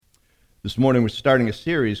This morning we're starting a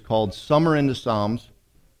series called Summer in the Psalms.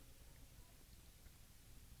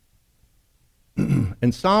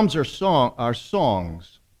 And Psalms are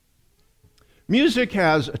songs. Music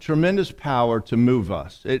has a tremendous power to move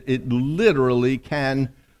us. It literally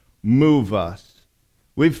can move us.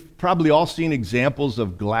 We've probably all seen examples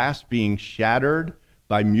of glass being shattered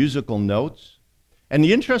by musical notes. And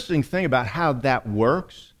the interesting thing about how that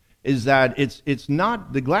works is that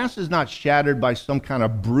the glass is not shattered by some kind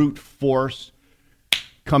of brute force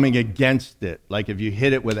coming against it, like if you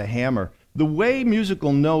hit it with a hammer. The way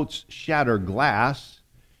musical notes shatter glass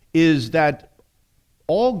is that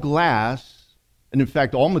all glass, and in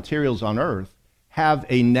fact all materials on earth, have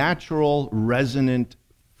a natural resonant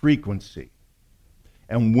frequency.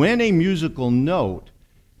 And when a musical note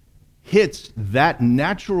hits that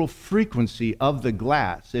natural frequency of the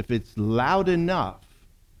glass, if it's loud enough,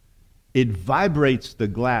 it vibrates the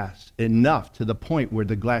glass enough to the point where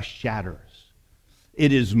the glass shatters.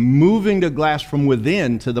 It is moving the glass from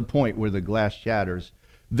within to the point where the glass shatters.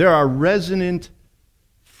 There are resonant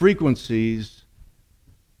frequencies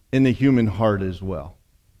in the human heart as well.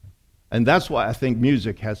 And that's why I think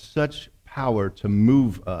music has such power to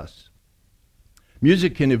move us.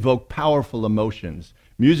 Music can evoke powerful emotions.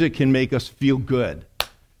 Music can make us feel good.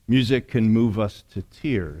 Music can move us to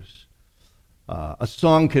tears. A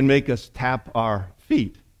song can make us tap our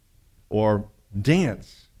feet or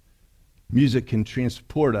dance. Music can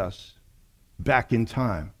transport us back in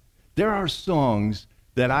time. There are songs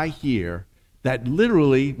that I hear that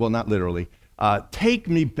literally, well, not literally, take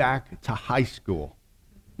me back to high school.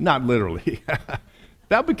 Not literally.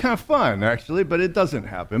 That would be kind of fun, actually, but it doesn't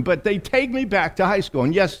happen. But they take me back to high school.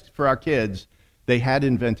 And yes, for our kids, they had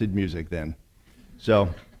invented music then. So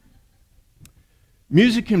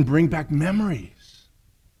music can bring back memories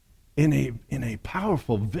in a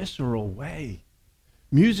powerful, visceral way.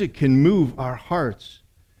 Music can move our hearts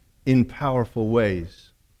in powerful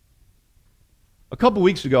ways. A couple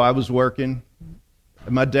weeks ago, I was working.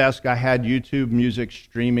 At my desk, I had YouTube music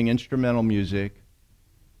streaming, instrumental music.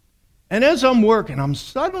 And as I'm working, I'm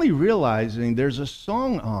suddenly realizing there's a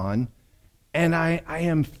song on, and I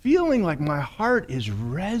am feeling like my heart is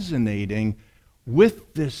resonating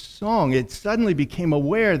with this song. It suddenly became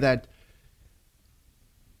aware that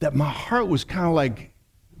my heart was kind of like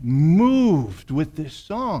moved with this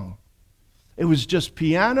song. It was just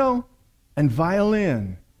piano and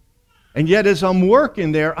violin. And yet as I'm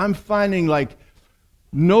working there, I'm finding like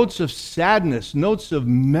notes of sadness, notes of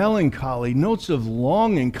melancholy, notes of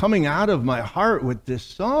longing coming out of my heart with this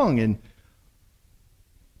song. And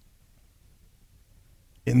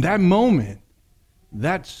in that moment,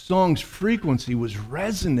 that song's frequency was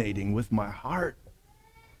resonating with my heart.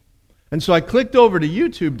 And so I clicked over to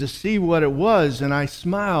YouTube to see what it was, and I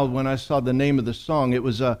smiled when I saw the name of the song. It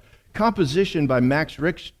was a composition by Max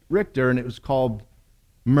Richter, and it was called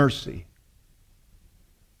Mercy.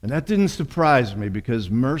 And that didn't surprise me because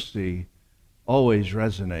mercy always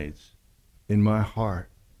resonates in my heart.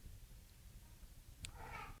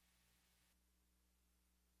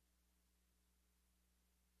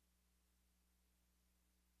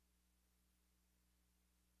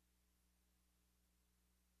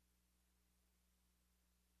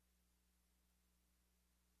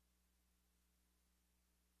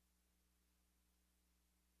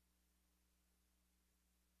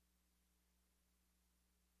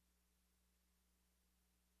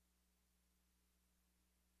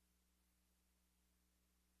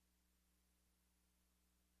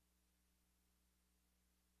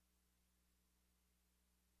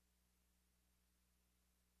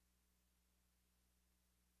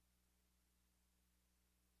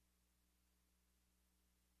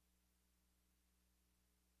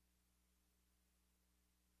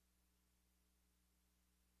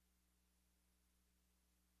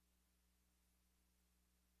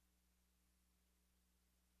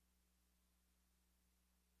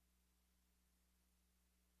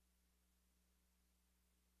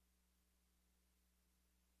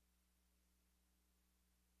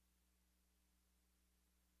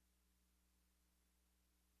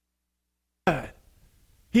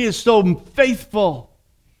 He is so faithful.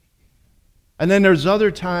 And then there's other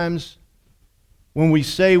times when we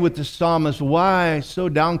say with the psalmist, "Why so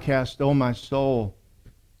downcast, O my soul?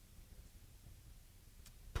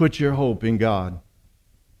 Put your hope in God."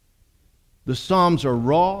 The Psalms are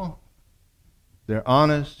raw, they're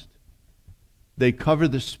honest, they cover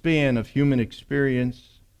the span of human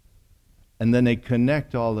experience, and then they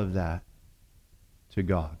connect all of that to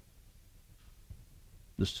God.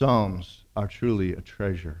 The Psalms are truly a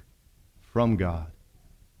treasure from God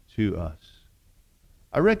to us.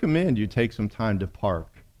 I recommend you take some time to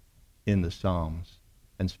park in the Psalms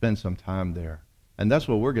and spend some time there. And that's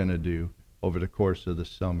what we're going to do over the course of the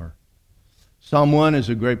summer. Psalm 1 is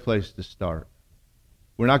a great place to start.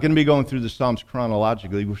 We're not going to be going through the Psalms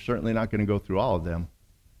chronologically. We're certainly not going to go through all of them.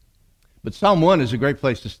 But Psalm 1 is a great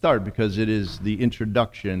place to start because it is the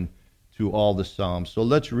introduction to all the Psalms. So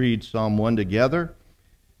let's read Psalm 1 together,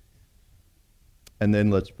 and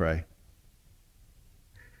then let's pray.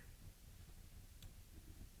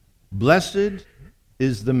 Blessed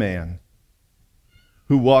is the man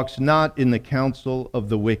who walks not in the counsel of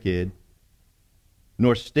the wicked,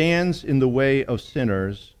 nor stands in the way of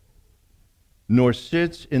sinners, nor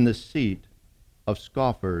sits in the seat of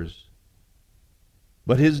scoffers.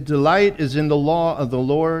 But his delight is in the law of the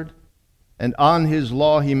Lord, and on his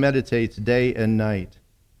law he meditates day and night.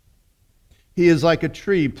 He is like a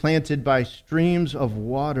tree planted by streams of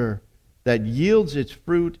water that yields its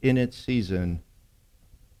fruit in its season,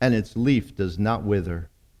 and its leaf does not wither.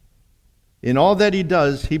 In all that he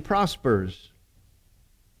does, he prospers.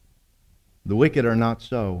 The wicked are not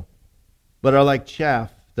so, but are like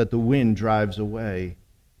chaff that the wind drives away.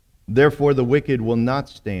 Therefore the wicked will not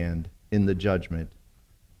stand in the judgment,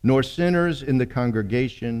 nor sinners in the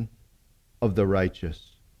congregation of the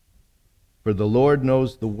righteous. For the Lord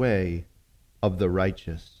knows the way of the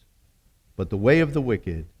righteous, but the way of the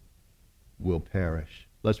wicked will perish.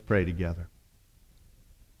 Let's pray together.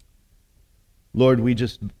 Lord, we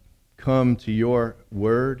just come to your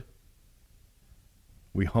word.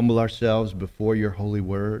 We humble ourselves before your holy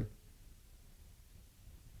word.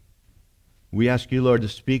 We ask you, Lord, to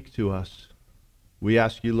speak to us. We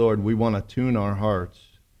ask you, Lord, we want to tune our hearts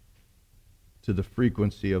to the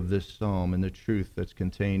frequency of this psalm and the truth that's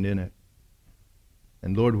contained in it.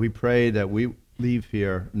 And Lord, we pray that we leave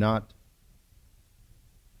here not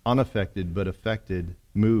unaffected, but affected,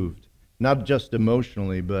 moved, not just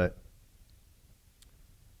emotionally, but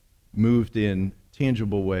moved in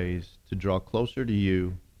tangible ways to draw closer to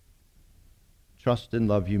you, trust and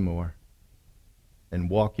love you more, and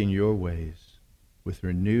walk in your ways with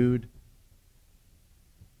renewed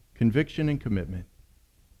conviction and commitment.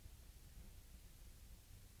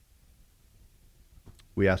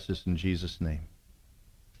 We ask this in Jesus' name.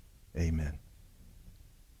 Amen.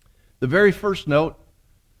 The very first note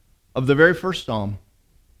of the very first psalm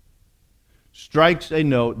strikes a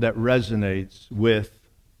note that resonates with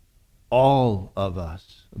all of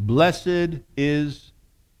us. Blessed is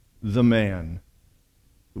the man.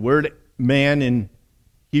 The word man in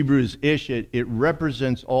Hebrew is ish. It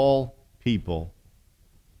represents all people.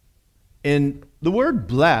 And the word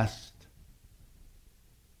blessed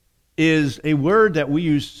is a word that we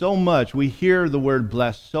use so much. We hear the word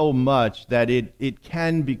blessed so much that it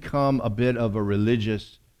can become a bit of a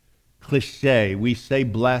religious cliche. We say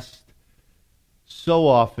blessed so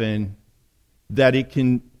often that it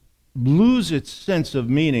can lose its sense of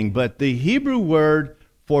meaning. But the Hebrew word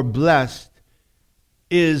for blessed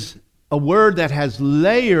is a word that has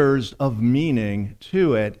layers of meaning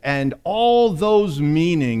to it, and all those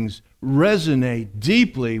meanings resonate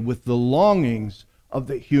deeply with the longings of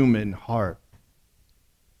the human heart.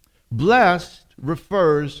 Blessed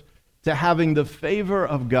refers to having the favor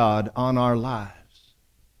of God on our lives.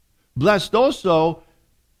 Blessed also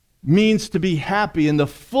means to be happy in the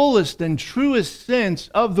fullest and truest sense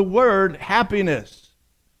of the word happiness.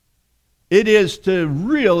 It is to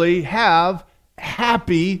really have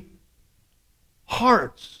happy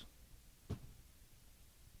hearts.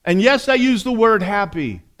 And yes, I use the word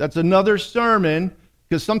happy. That's another sermon,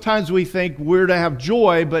 because sometimes we think we're to have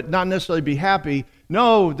joy but not necessarily be happy.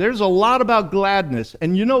 No, there's a lot about gladness.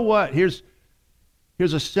 And you know what? Here's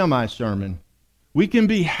a semi-sermon. We can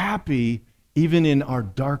be happy even in our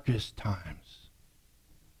darkest times.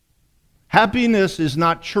 Happiness is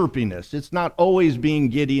not chirpiness. It's not always being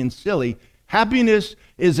giddy and silly. Happiness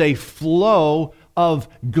is a flow of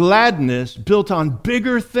gladness built on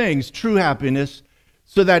bigger things, true happiness,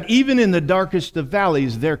 so that even in the darkest of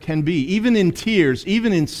valleys there can be, even in tears,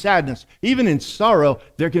 even in sadness, even in sorrow,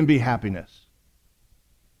 there can be happiness.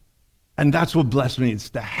 And that's what blessed means,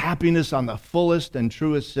 the happiness on the fullest and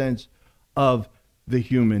truest sense of the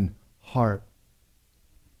human heart.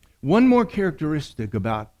 One more characteristic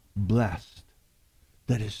about blessed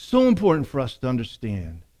that is so important for us to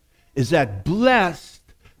understand is that blessed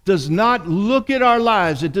does not look at our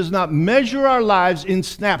lives, it does not measure our lives in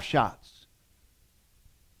snapshots.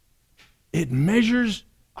 It measures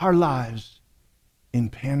our lives in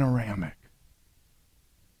panoramic.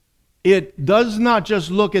 It does not just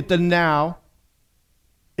look at the now,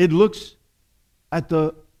 it looks at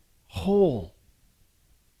the whole.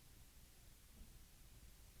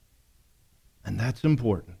 And that's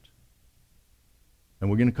important. And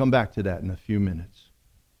we're going to come back to that in a few minutes.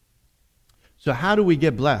 So how do we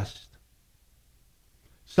get blessed?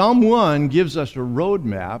 Psalm 1 gives us a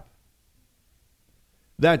roadmap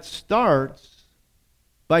that starts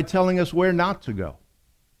by telling us where not to go.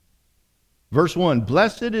 Verse 1,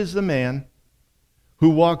 blessed is the man who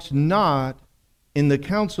walks not in the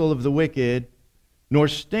counsel of the wicked, nor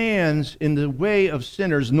stands in the way of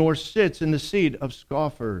sinners, nor sits in the seat of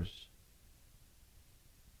scoffers.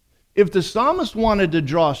 If the psalmist wanted to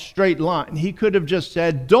draw a straight line, he could have just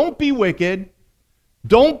said, don't be wicked,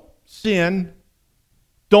 don't sin,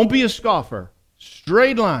 don't be a scoffer.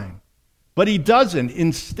 Straight line. But he doesn't.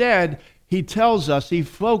 Instead, he tells us, he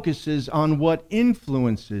focuses on what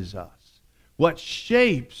influences us, what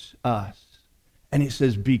shapes us. And he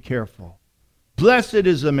says, be careful. Blessed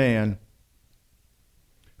is the man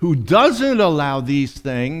who doesn't allow these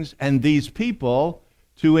things and these people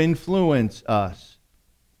to influence us.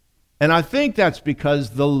 And I think that's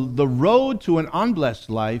because the road to an unblessed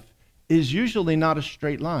life is usually not a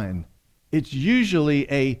straight line. It's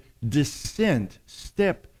usually a descent,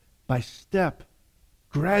 step by step,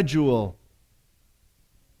 gradual.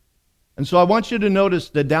 And so I want you to notice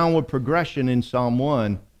the downward progression in Psalm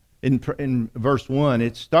 1, in verse 1.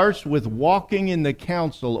 It starts with walking in the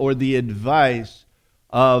counsel or the advice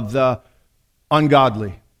of the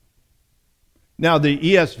ungodly. Now, the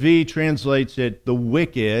ESV translates it the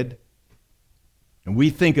wicked. And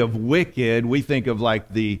we think of wicked, we think of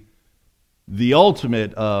like the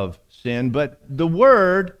ultimate of sin, but the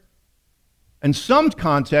word, in some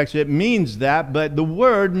contexts it means that, but the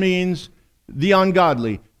word means the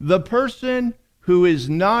ungodly. The person who is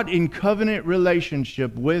not in covenant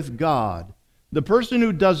relationship with God, the person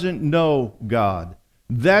who doesn't know God,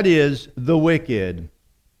 that is the wicked.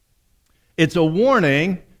 It's a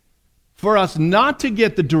warning for us not to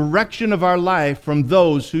get the direction of our life from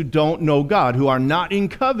those who don't know God, who are not in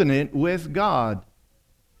covenant with God.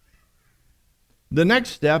 The next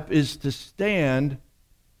step is to stand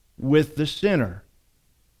with the sinner.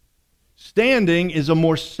 Standing is a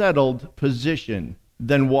more settled position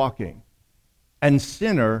than walking. And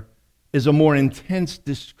sinner is a more intense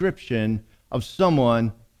description of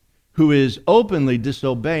someone who is openly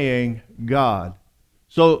disobeying God.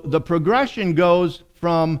 So the progression goes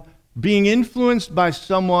from being influenced by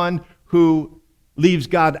someone who leaves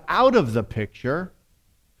God out of the picture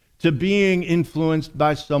to being influenced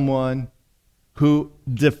by someone who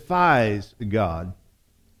defies God.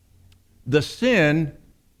 The sin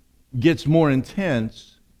gets more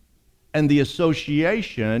intense and the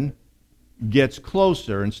association gets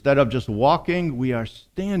closer. Instead of just walking, we are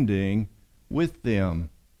standing with them.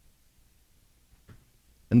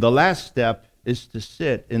 And the last step is to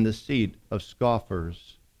sit in the seat of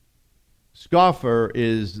scoffers. Scoffer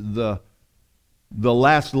is the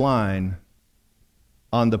last line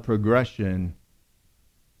on the progression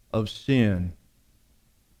of sin.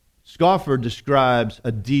 Scoffer describes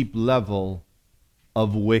a deep level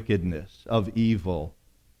of wickedness, of evil.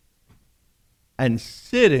 And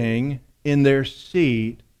sitting in their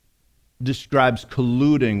seat describes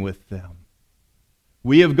colluding with them.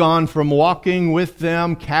 We have gone from walking with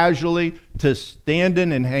them casually to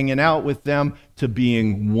standing and hanging out with them to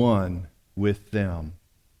being one with them.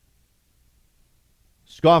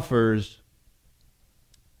 Scoffers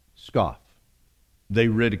scoff. They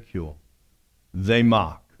ridicule. They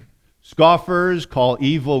mock. Scoffers call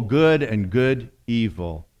evil good and good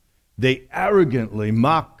evil. They arrogantly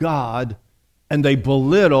mock God and they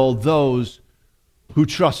belittle those who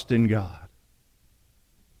trust in God.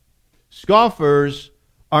 Scoffers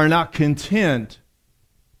are not content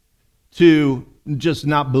to just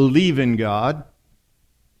not believe in God.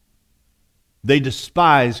 They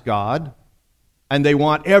despise God, and they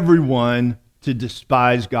want everyone to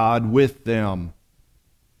despise God with them.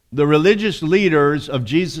 The religious leaders of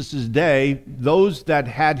Jesus' day, those that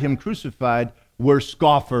had him crucified, were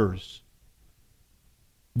scoffers.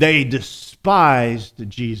 They despised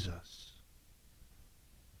Jesus.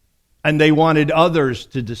 And they wanted others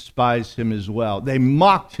to despise him as well. They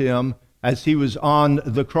mocked him as he was on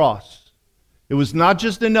the cross. It was not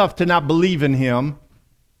just enough to not believe in him.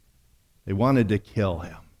 They wanted to kill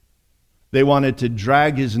him. They wanted to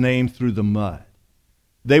drag his name through the mud.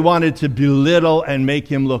 They wanted to belittle and make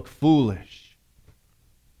him look foolish.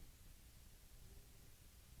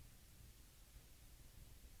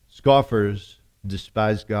 Scoffers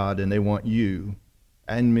despise God, and they want you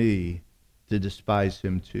and me to despise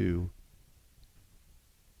him too.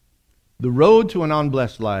 The road to an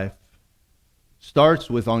unblessed life starts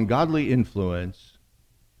with ungodly influence.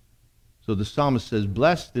 So the psalmist says,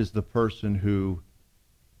 blessed is the person who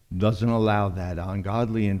doesn't allow that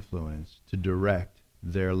ungodly influence to direct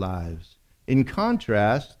their lives. In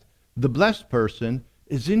contrast, the blessed person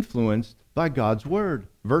is influenced by God's word.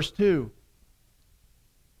 Verse 2.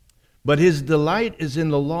 But his delight is in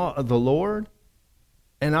the law of the Lord,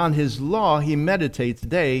 and on his law he meditates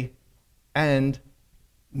day and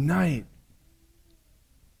night.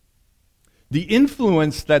 The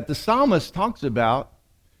influence that the psalmist talks about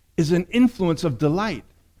is an influence of delight.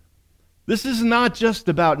 This is not just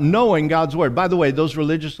about knowing God's word. By the way, those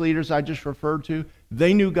religious leaders I just referred to,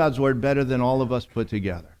 they knew God's word better than all of us put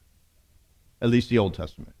together, at least the Old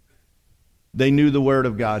Testament. They knew the word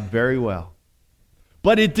of God very well.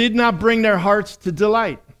 But it did not bring their hearts to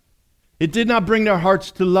delight. It did not bring their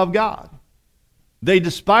hearts to love God. They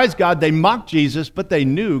despised God, they mocked Jesus, but they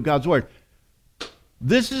knew God's word.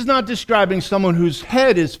 This is not describing someone whose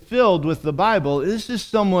head is filled with the Bible. This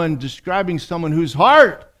is describing someone whose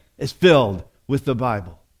heart is filled with the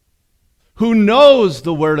Bible, who knows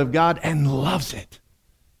the word of God and loves it.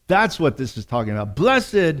 That's what this is talking about.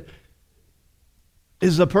 Blessed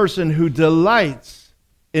is the person who delights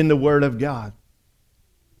in the word of God.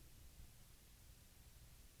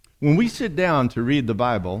 When we sit down to read the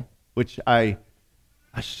Bible, which I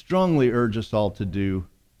strongly urge us all to do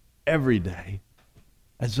every day,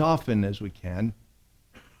 as often as we can,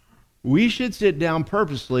 we should sit down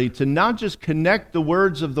purposely to not just connect the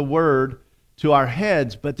words of the word to our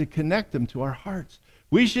heads, but to connect them to our hearts.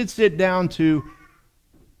 We should sit down to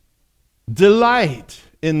delight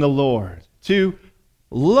in the Lord, to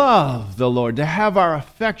love the Lord, to have our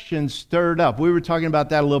affections stirred up. We were talking about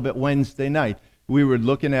that a little bit Wednesday night. We were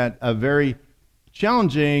looking at a very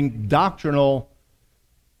challenging doctrinal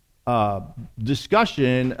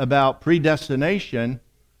discussion about predestination.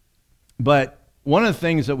 But one of the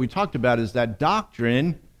things that we talked about is that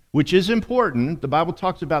doctrine, which is important. The Bible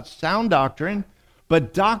talks about sound doctrine,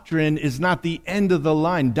 but doctrine is not the end of the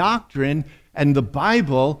line. Doctrine and the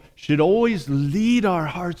Bible should always lead our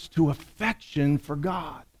hearts to affection for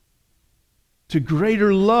God, to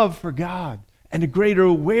greater love for God, and a greater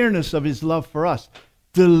awareness of his love for us.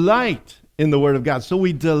 Delight in the word of God. So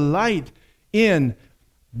we delight in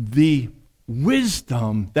the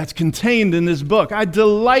wisdom that's contained in this book. I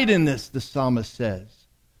delight in this, the psalmist says.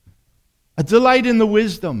 I delight in the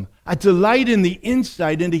wisdom. I delight in the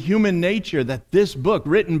insight into human nature that this book,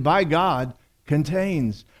 written by God,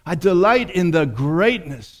 contains. I delight in the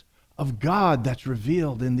greatness of God that's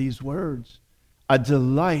revealed in these words. I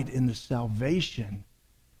delight in the salvation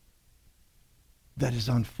that is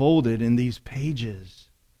unfolded in these pages.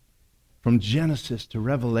 From Genesis to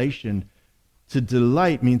Revelation, to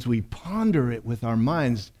delight means we ponder it with our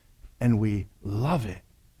minds and we love it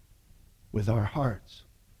with our hearts.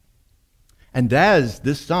 And as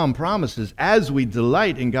this psalm promises, as we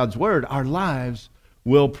delight in God's word, our lives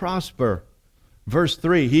will prosper. Verse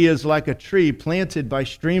 3, he is like a tree planted by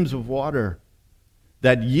streams of water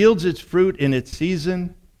that yields its fruit in its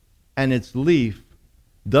season, and its leaf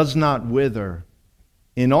does not wither.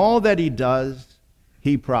 In all that he does,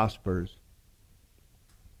 he prospers.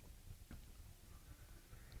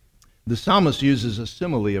 The psalmist uses a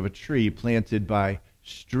simile of a tree planted by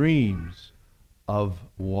streams of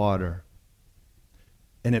water.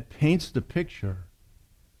 And it paints the picture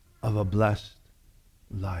of a blessed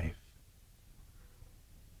life.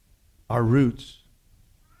 Our roots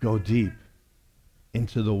go deep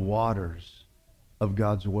into the waters of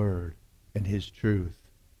God's word and his truth.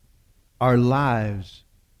 Our lives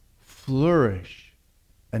flourish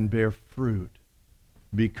and bear fruit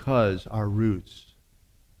because our roots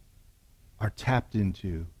are tapped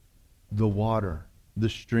into the water, the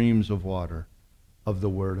streams of water of the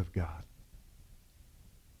Word of God.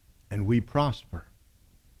 And we prosper.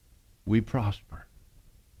 We prosper.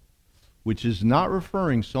 Which is not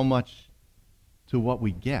referring so much to what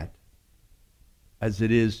we get as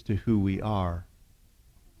it is to who we are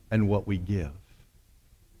and what we give.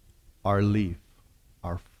 Our leaf,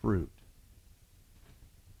 our fruit.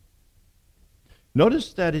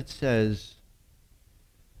 Notice that it says,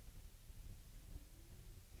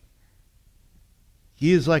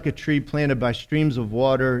 he is like a tree planted by streams of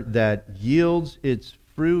water that yields its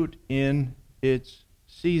fruit in its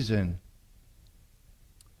season.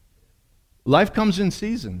 Life comes in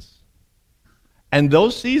seasons. And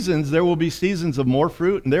those seasons, there will be seasons of more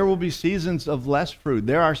fruit, and there will be seasons of less fruit.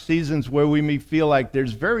 There are seasons where we may feel like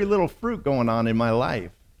there's very little fruit going on in my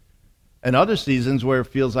life. And other seasons where it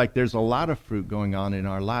feels like there's a lot of fruit going on in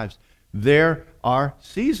our lives. There are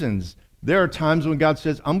seasons. There are times when God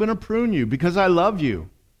says, I'm going to prune you because I love you.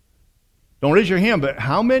 Don't raise your hand, but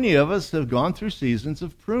how many of us have gone through seasons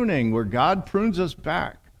of pruning where God prunes us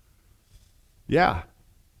back? Yeah.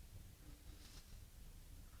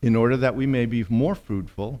 in order that we may be more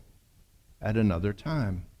fruitful at another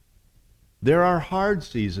time. There are hard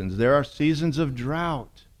seasons. There are seasons of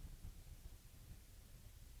drought.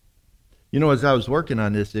 You know, as I was working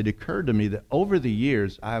on this, it occurred to me that over the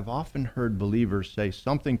years, I have often heard believers say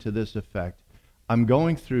something to this effect: I'm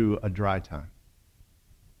going through a dry time.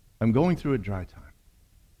 I'm going through a dry time.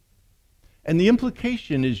 And the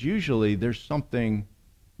implication is usually there's something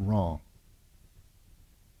wrong.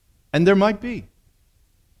 And there might be.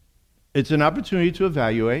 It's an opportunity to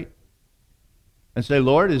evaluate and say,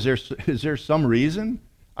 Lord, is there some reason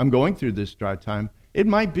I'm going through this dry time? It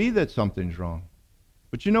might be that something's wrong.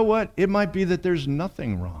 But you know what? It might be that there's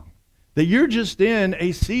nothing wrong. That you're just in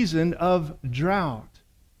a season of drought.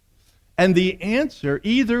 And the answer,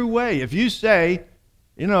 either way, if you say,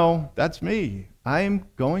 you know, that's me, I'm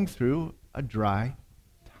going through a dry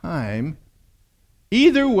time,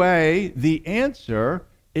 either way, the answer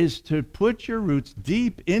is to put your roots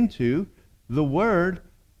deep into the Word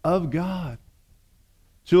of God.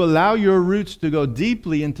 To allow your roots to go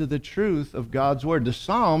deeply into the truth of God's Word. The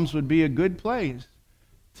Psalms would be a good place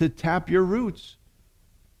to tap your roots.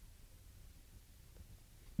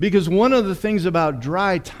 Because one of the things about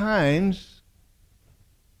dry times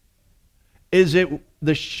is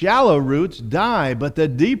the shallow roots die, but the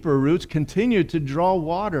deeper roots continue to draw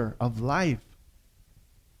water of life.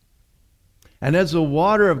 And as the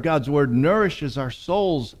water of God's Word nourishes our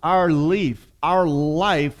souls, our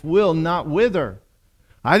life will not wither.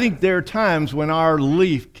 I think there are times when our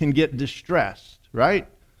leaf can get distressed, right?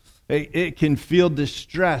 It can feel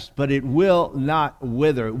distressed, but it will not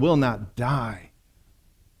wither. It will not die.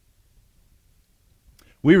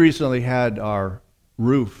 We recently had our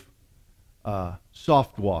roof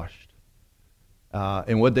soft washed.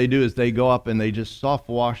 And what they do is they go up and they just soft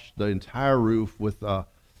wash the entire roof with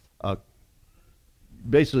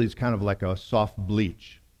basically it's kind of like a soft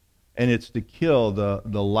bleach. And it's to kill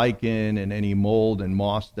the lichen and any mold and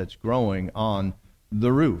moss that's growing on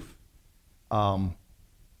the roof.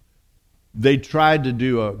 They tried to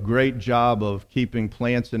do a great job of keeping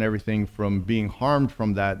plants and everything from being harmed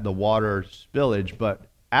from the water spillage, but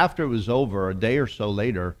after it was over, a day or so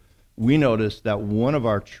later, we noticed that one of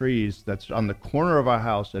our trees that's on the corner of our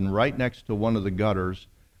house and right next to one of the gutters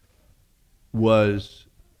was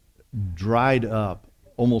dried up.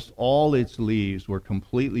 Almost all its leaves were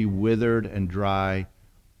completely withered and dry,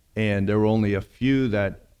 and there were only a few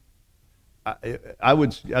that I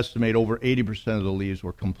would estimate over 80% of the leaves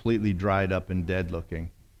were completely dried up and dead looking.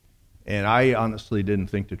 And I honestly didn't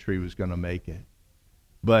think the tree was going to make it.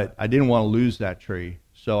 But I didn't want to lose that tree.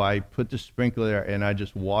 So I put the sprinkler and I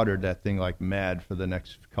just watered that thing like mad for the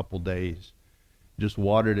next couple days. Just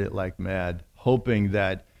watered it like mad, hoping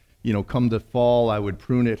that, you know, come the fall, I would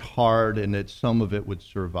prune it hard and that some of it would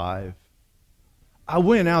survive. I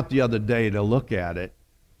went out the other day to look at it,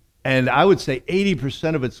 and I would say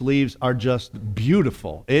 80% of its leaves are just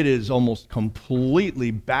beautiful. It is almost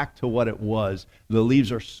completely back to what it was. The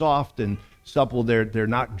leaves are soft and supple. They're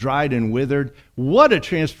not dried and withered. What a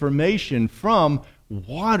transformation from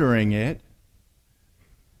watering it.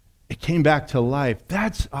 It came back to life.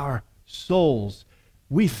 That's our souls.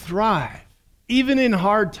 We thrive. Even in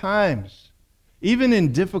hard times, even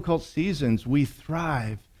in difficult seasons, we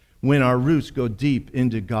thrive when our roots go deep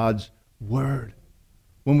into God's Word.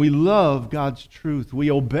 When we love God's truth, we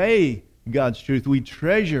obey God's truth, we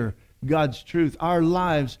treasure God's truth, our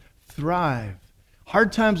lives thrive.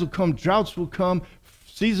 Hard times will come, droughts will come,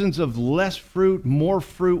 seasons of less fruit, more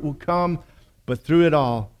fruit will come, but through it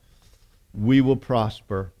all, we will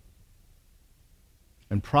prosper.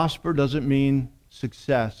 And prosper doesn't mean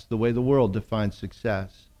success the way the world defines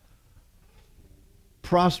success.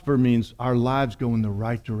 Prosper means our lives go in the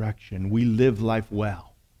right direction. We live life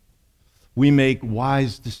well. We make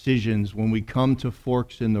wise decisions when we come to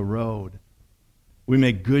forks in the road. We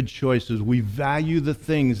make good choices. We value the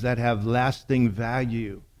things that have lasting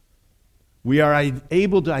value. We are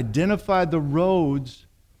able to identify the roads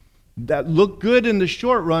that look good in the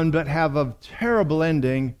short run but have a terrible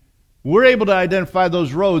ending. We're able to identify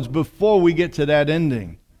those roads before we get to that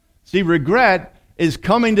ending. See, regret is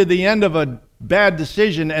coming to the end of a bad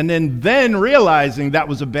decision and then realizing that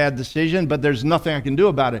was a bad decision, but there's nothing I can do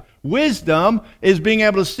about it. Wisdom is being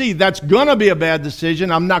able to see that's going to be a bad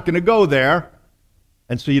decision. I'm not going to go there.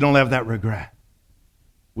 And so you don't have that regret.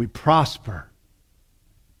 We prosper.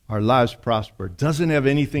 Our lives prosper. Doesn't have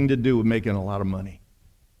anything to do with making a lot of money.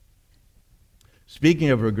 Speaking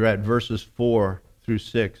of regret, verses 4 through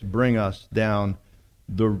 6 bring us down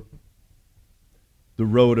the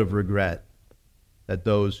road of regret that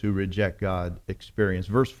those who reject God experience.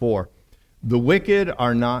 Verse 4, the wicked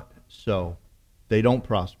are not so. They don't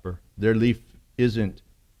prosper. Their leaf isn't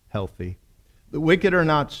healthy. The wicked are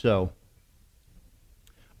not so,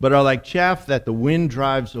 but are like chaff that the wind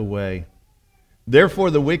drives away.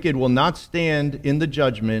 Therefore the wicked will not stand in the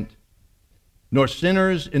judgment, nor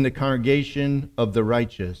sinners in the congregation of the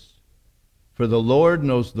righteous. For the Lord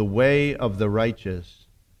knows the way of the righteous,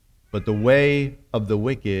 but the way of the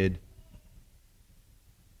wicked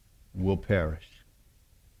will perish.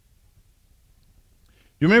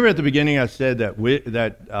 You remember at the beginning I said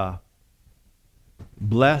that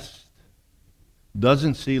blessed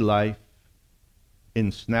doesn't see life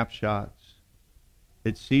in snapshots.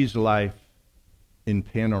 It sees life in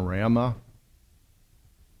panorama.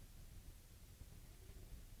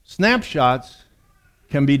 Snapshots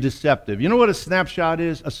can be deceptive. You know what a snapshot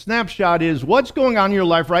is? A snapshot is what's going on in your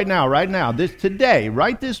life right now, this today,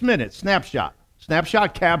 right this minute. Snapshot.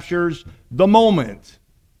 Snapshot captures the moment.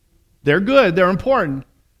 They're good, they're important,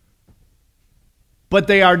 but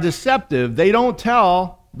they are deceptive. They don't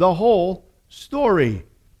tell the whole story.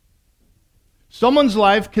 Someone's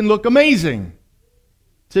life can look amazing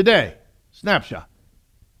today. Snapshot.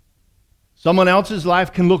 Someone else's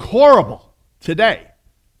life can look horrible today.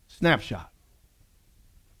 Snapshot.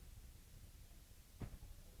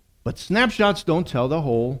 But snapshots don't tell the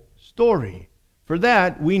whole story. For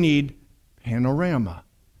that, we need panorama.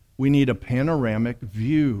 We need a panoramic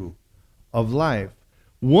view of life.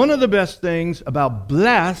 One of the best things about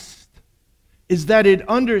blessed is that it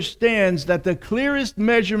understands that the clearest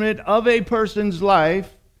measurement of a person's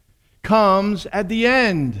life comes at the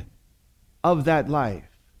end of that life.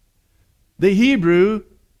 The Hebrew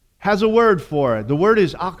has a word for it. The word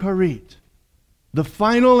is akarit, the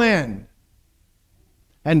final end.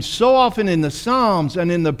 And so often in the Psalms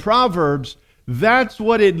and in the Proverbs, that's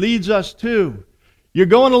what it leads us to. You're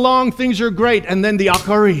going along, things are great, and then the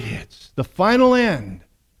akarit hits, the final end.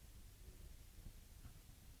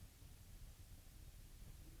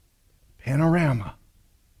 Panorama.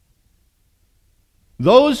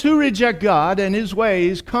 Those who reject God and His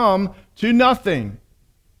ways come to nothing,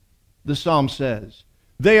 the Psalm says.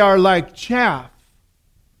 They are like chaff.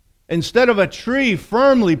 Instead of a tree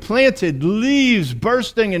firmly planted, leaves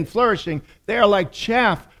bursting and flourishing, they are like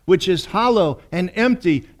chaff which is hollow and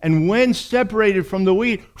empty, and when separated from the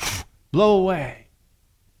wheat, blow away.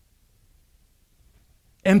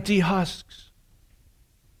 Empty husks.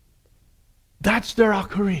 That's their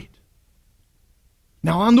akarit.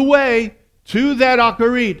 Now on the way to that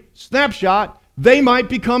akarit snapshot, they might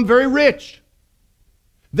become very rich.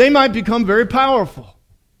 They might become very powerful.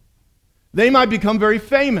 They might become very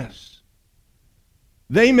famous.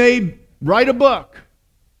 They may write a book.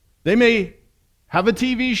 They may have a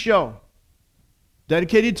TV show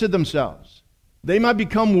dedicated to themselves. They might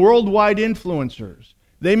become worldwide influencers.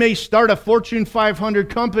 They may start a Fortune 500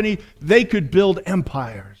 company. They could build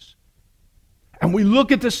empires. And we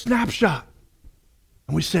look at the snapshot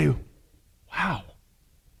and we say, wow.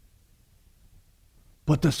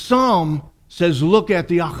 But the Psalm says, look at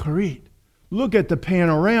the akarit. Look at the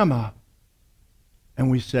panorama.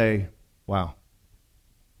 And we say, wow.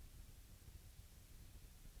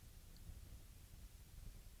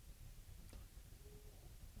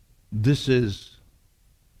 This is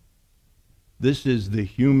the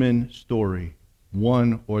human story,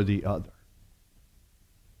 one or the other.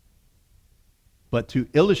 But to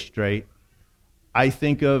illustrate, I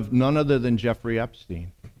think of none other than Jeffrey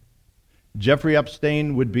Epstein. Jeffrey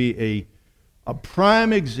Epstein would be a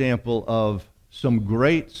prime example of some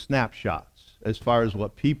great snapshots as far as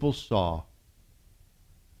what people saw.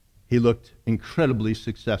 He looked incredibly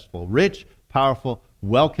successful, rich, powerful,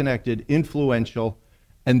 well-connected, influential,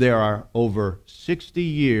 and there are over 60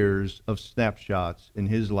 years of snapshots in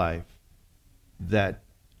his life that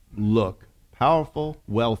look powerful,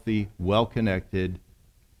 wealthy, well-connected,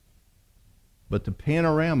 but the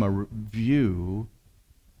panorama view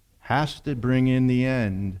has to bring in the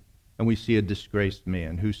end, and we see a disgraced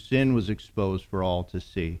man whose sin was exposed for all to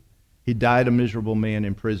see. He died a miserable man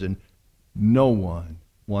in prison. No one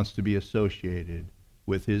wants to be associated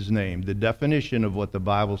with his name. The definition of what the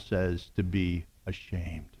Bible says to be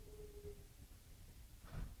ashamed.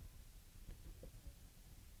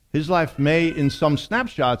 His life may, in some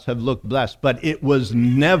snapshots, have looked blessed, but it was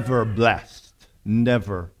never blessed.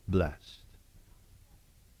 Never blessed.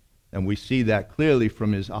 And we see that clearly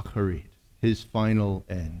from his akarit, his final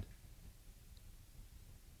end.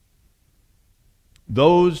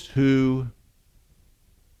 Those who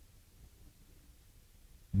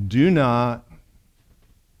do not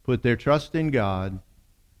put their trust in God,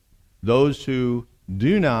 those who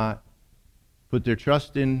do not put their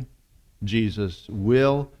trust in Jesus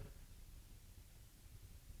will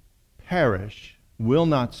perish will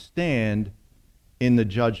not stand in the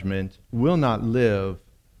judgment, will not live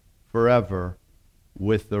forever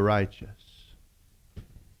with the righteous.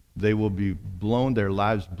 They will be blown, their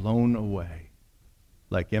lives blown away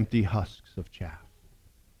like empty husks of chaff.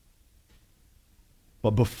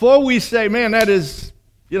 But before we say, man, that is,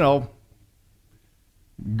 good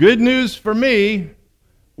news for me,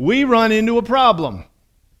 we run into a problem.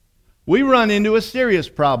 We run into a serious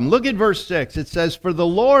problem. Look at verse 6. It says, "For the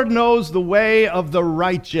Lord knows the way of the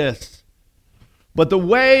righteous, but the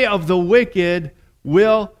way of the wicked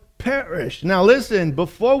will perish." Now listen,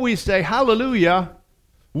 before we say hallelujah,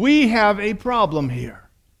 we have a problem here.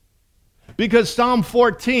 Because Psalm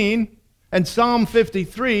 14 and Psalm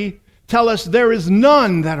 53 tell us there is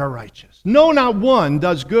none that are righteous. No, not one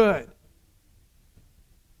does good.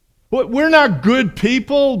 We're not good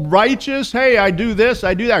people, righteous. Hey, I do this,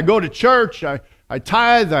 I do that. I go to church, I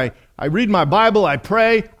tithe, I read my Bible, I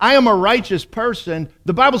pray. I am a righteous person.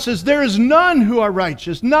 The Bible says there is none who are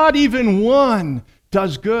righteous. Not even one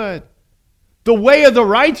does good. The way of the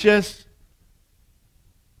righteous,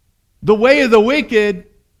 the way of the wicked,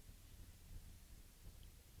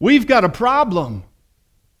 we've got a problem.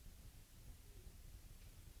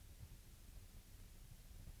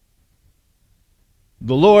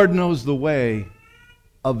 The Lord knows the way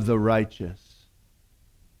of the righteous.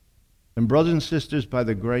 And brothers and sisters, by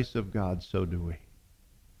the grace of God, so do we.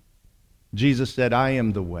 Jesus said, "I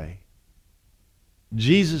am the way."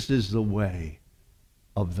 Jesus is the way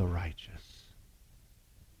of the righteous.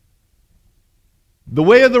 The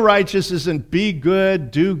way of the righteous isn't be good,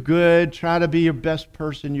 do good, try to be your best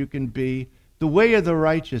person you can be. The way of the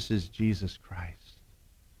righteous is Jesus Christ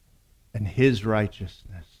and His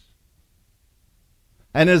righteousness.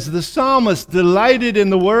 And as the psalmist delighted in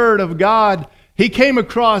the Word of God, he came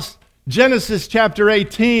across Genesis chapter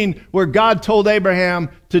 18, where God told Abraham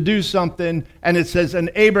to do something, and it says,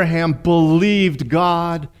 "And Abraham believed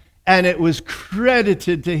God, and it was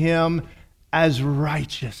credited to him as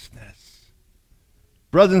righteousness."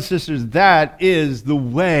 Brothers and sisters, that is the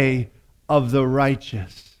way of the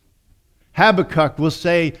righteous. Habakkuk will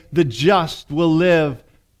say, "The just will live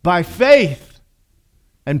by faith."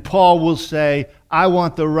 And Paul will say, "I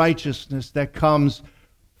want the righteousness that comes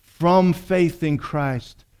from faith in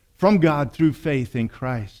Christ, from God through faith in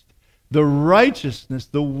Christ." The righteousness,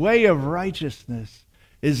 the way of righteousness,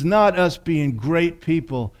 is not us being great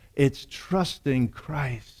people. It's trusting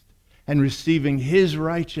Christ and receiving His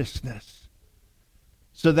righteousness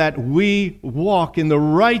so that we walk in the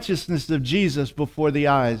righteousness of Jesus before the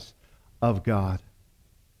eyes of God.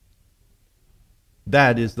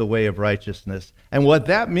 That is the way of righteousness. And what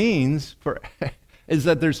that means is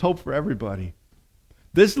that there's hope for everybody.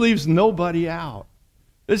 This leaves nobody out.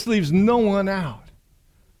 This leaves no one out.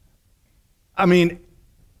 I mean,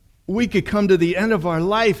 we could come to the end of our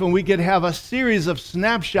life and we could have a series of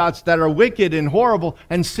snapshots that are wicked and horrible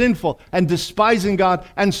and sinful and despising God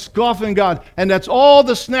and scoffing God. And that's all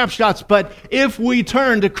the snapshots. But if we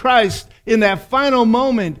turn to Christ in that final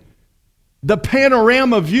moment, the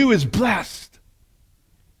panorama view is blessed.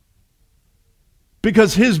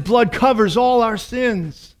 Because His blood covers all our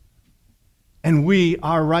sins. And we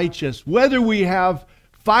are righteous. Whether we have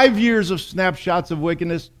 5 years of snapshots of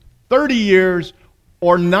wickedness, 30 years,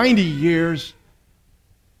 or 90 years,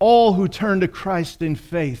 all who turn to Christ in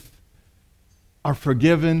faith are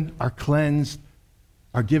forgiven, are cleansed,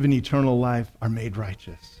 are given eternal life, are made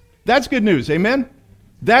righteous. That's good news. Amen?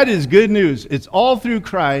 That is good news. It's all through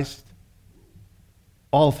Christ.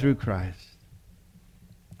 All through Christ.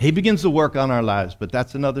 He begins to work on our lives, but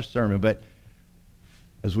that's another sermon. But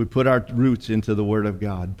as we put our roots into the Word of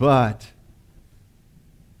God,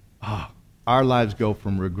 our lives go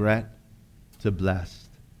from regret to blessed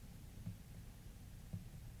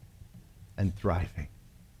and thriving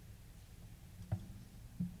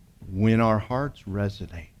when our hearts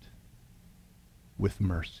resonate with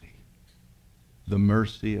mercy, the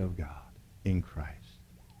mercy of God in Christ.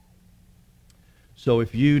 So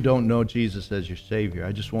if you don't know Jesus as your Savior,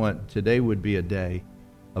 I just want, today would be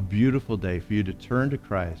a beautiful day for you to turn to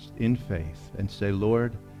Christ in faith and say,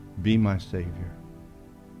 "Lord, be my Savior.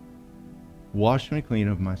 Wash me clean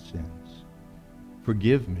of my sins.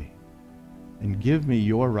 Forgive me and give me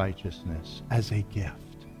your righteousness as a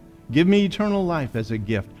gift. Give me eternal life as a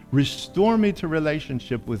gift. Restore me to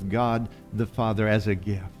relationship with God the Father as a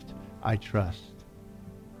gift. I trust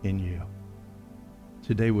in you."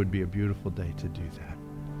 Today would be a beautiful day to do that.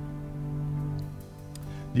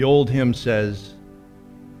 The old hymn says,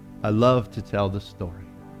 "I love to tell the story.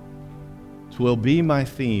 'Twill be my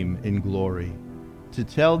theme in glory to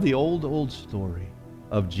tell the old, old story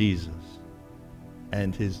of Jesus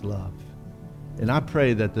and His love And I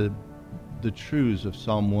pray that the truths of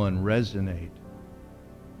Psalm 1 resonate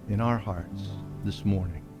in our hearts this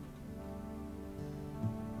morning.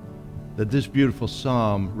 That this beautiful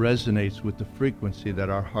psalm resonates with the frequency that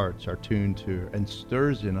our hearts are tuned to and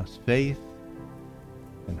stirs in us faith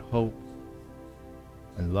and hope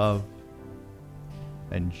and love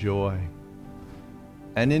and joy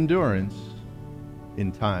and endurance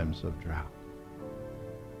in times of drought.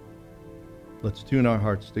 Let's tune our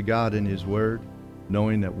hearts to God and His Word,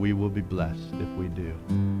 knowing that we will be blessed if we do.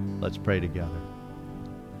 Let's pray together.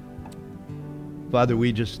 Father,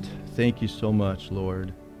 we just thank you so much,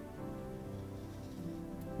 Lord.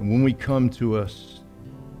 And when we come to a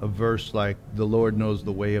verse like, the Lord knows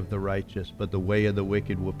the way of the righteous, but the way of the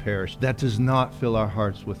wicked will perish, that does not fill our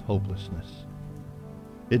hearts with hopelessness.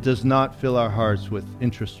 It does not fill our hearts with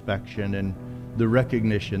introspection and the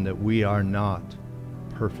recognition that we are not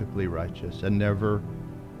perfectly righteous and never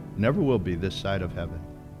will be this side of heaven.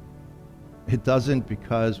 It doesn't,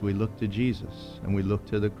 because we look to Jesus and we look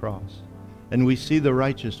to the cross and we see the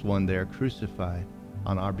righteous one there crucified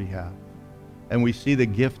on our behalf. And we see the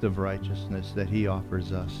gift of righteousness that He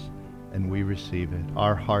offers us, and we receive it.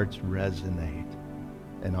 Our hearts resonate,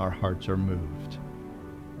 and our hearts are moved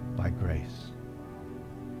by grace.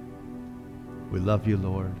 We love you,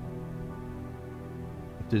 Lord.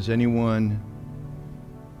 If there's anyone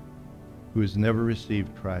who has never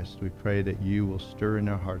received Christ, we pray that you will stir in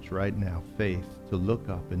our hearts right now faith to look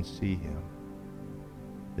up and see Him.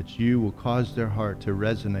 That you will cause their heart to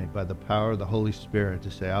resonate by the power of the Holy Spirit to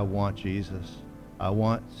say, I want Jesus. I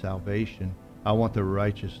want salvation. I want the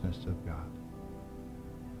righteousness of God.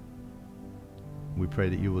 We pray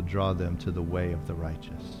that you will draw them to the way of the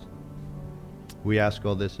righteous. We ask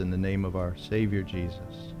all this in the name of our Savior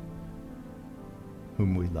Jesus,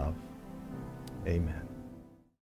 whom we love. Amen.